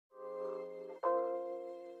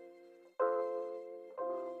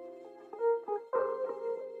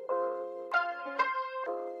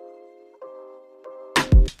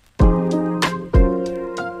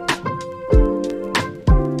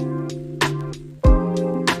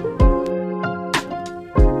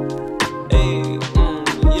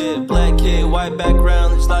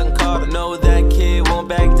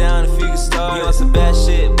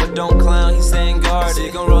started.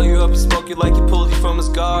 He gon' roll you up and smoke you like he pulled you from his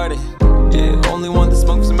garden. Yeah, only one that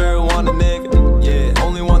smokes marijuana, nigga. Yeah,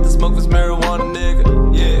 only one that smokes marijuana,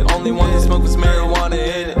 nigga. Yeah, only one that smokes marijuana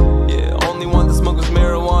in it. Yeah, only one that smokes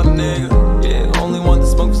marijuana, nigga. Yeah, only one that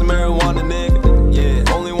smokes marijuana, nigga.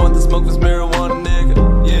 Yeah, only one that smokes marijuana,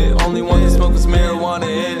 nigga. Yeah, only one that smokes marijuana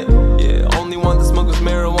in it. Yeah, only one that smokes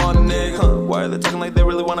marijuana, nigga. Why are they talking like they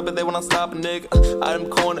really want it, but they wanna stop a nigga? Out in the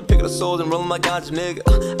corner, picking the souls and rolling like ganja, nigga.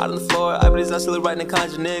 Out on the floor, everybody's not still writing a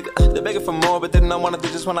conjure, nigga. They're begging for more, but they don't want it, they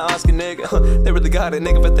just wanna ask a nigga. They really got it,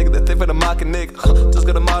 nigga, but thinking that they finna mock a nigga. Just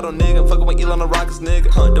got a motto, nigga, fucking with Elon and Rockets,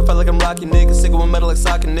 nigga. Don't feel like I'm Rocky, nigga, sick with metal like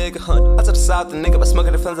soccer, nigga. I to the south, nigga, but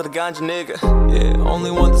smoking the flames of the ganja, nigga. Yeah,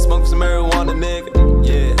 only one that smokes marijuana, nigga.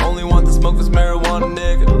 Yeah, only one that smokes marijuana.